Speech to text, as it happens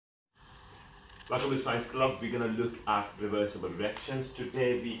Welcome to Science Club. We're going to look at reversible reactions.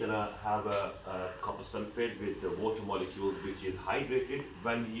 Today we're going to have a copper sulphate with the water molecules which is hydrated.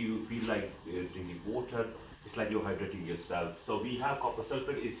 When you feel like drinking water, it's like you're hydrating yourself. So we have copper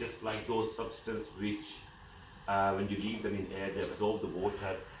sulphate is just like those substances which when you leave them in air, they absorb the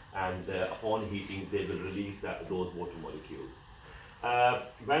water, and upon heating they will release those water molecules.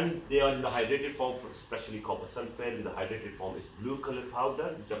 When they are in the hydrated form, especially copper sulphate in the hydrated form, is blue color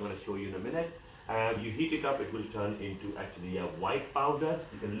powder, which I'm going to show you in a minute. You heat it up, it will turn into actually a white powder.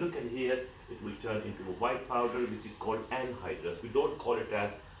 You can look at here, it will turn into a white powder which is called anhydrous. We don't call it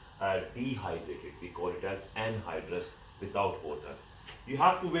as dehydrated, we call it as anhydrous without water. You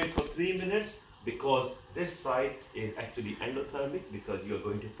have to wait for 3 minutes because this side is actually endothermic because you are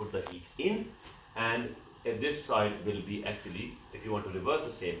going to put the heat in, and this side will be actually, if you want to reverse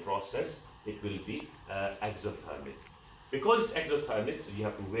the same process, it will be exothermic. Because it's exothermic, so you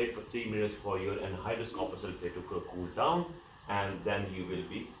have to wait for 3 minutes for your anhydrous copper sulphate to cool down, and then you will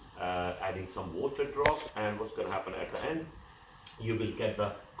be adding some water drops, and what's going to happen at the end, you will get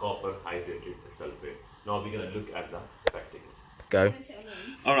the copper hydrated sulphate. Now we're going to look at the practical. Go.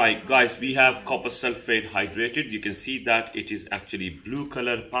 Alright guys, we have copper sulphate hydrated. You can see that it is actually blue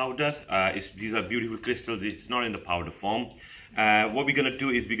color powder. These are beautiful crystals. It's not in the powder form. What we're going to do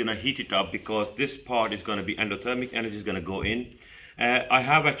is we're going to heat it up because this part is going to be endothermic, energy is going to go in. I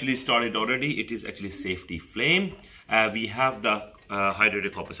have actually started already. It is actually safety flame. We have the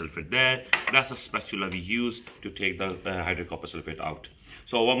hydrated copper sulphate there. That's a spatula we use to take the hydrated copper sulphate out.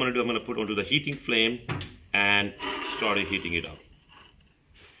 So what I'm going to do, I'm going to put onto the heating flame and started heating it up.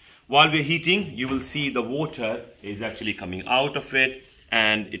 While we're heating, you will see the water is actually coming out of it,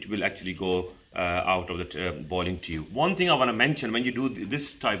 and it will actually go out of the boiling tube. One thing I want to mention, when you do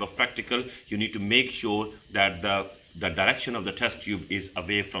this type of practical, you need to make sure that the direction of the test tube is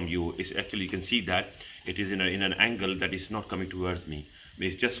away from you. It's actually, you can see that it is in an angle that is not coming towards me.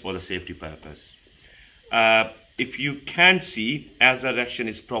 It's just for the safety purpose. If you can see, as the reaction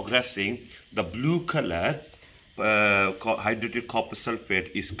is progressing, the blue color hydrated copper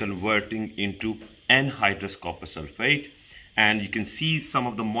sulphate is converting into anhydrous copper sulphate, and you can see some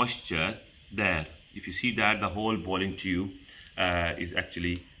of the moisture there. If you see that, the whole boiling tube is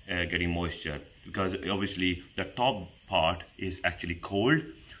actually getting moisture, because obviously the top part is actually cold,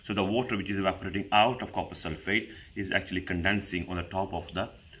 so the water which is evaporating out of copper sulphate is actually condensing on the top of the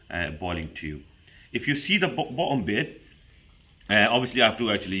boiling tube. If you see the bottom bit, obviously I have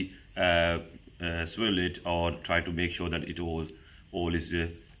to actually swirl it or try to make sure that it all is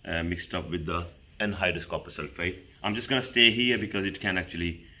mixed up with the anhydrous copper sulphate. I'm just going to stay here because it can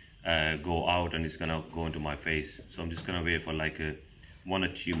actually go out and it's going to go into my face. So I'm just going to wait for like 1 or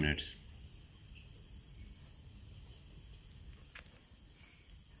 2 minutes.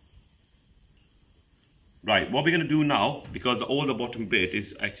 Right, what we're going to do now, because all the bottom bit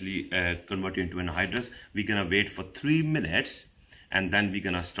is actually converted into anhydrous, we're going to wait for 3 minutes and then we're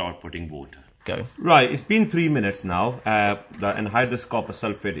going to start putting water. Go. Right, it's been 3 minutes now. The anhydrous copper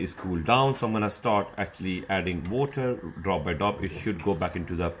sulphate is cooled down, so I'm going to start actually adding water drop by drop. It should go back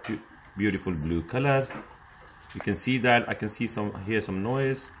into the beautiful blue color. You can see that. I can see hear some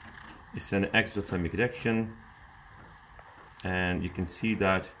noise. It's an exothermic reaction, and you can see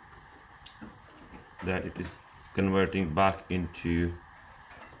that it is converting back into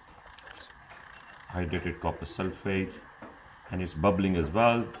hydrated copper sulphate, and it's bubbling as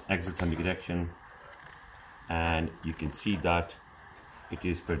well, exothermic reaction, and you can see that it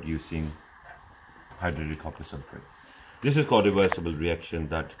is producing hydrated copper sulphate. This is called reversible reaction,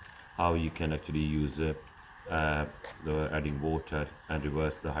 that how you can actually use adding water and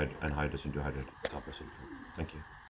reverse the anhydrous into hydrated copper sulphate. Thank you.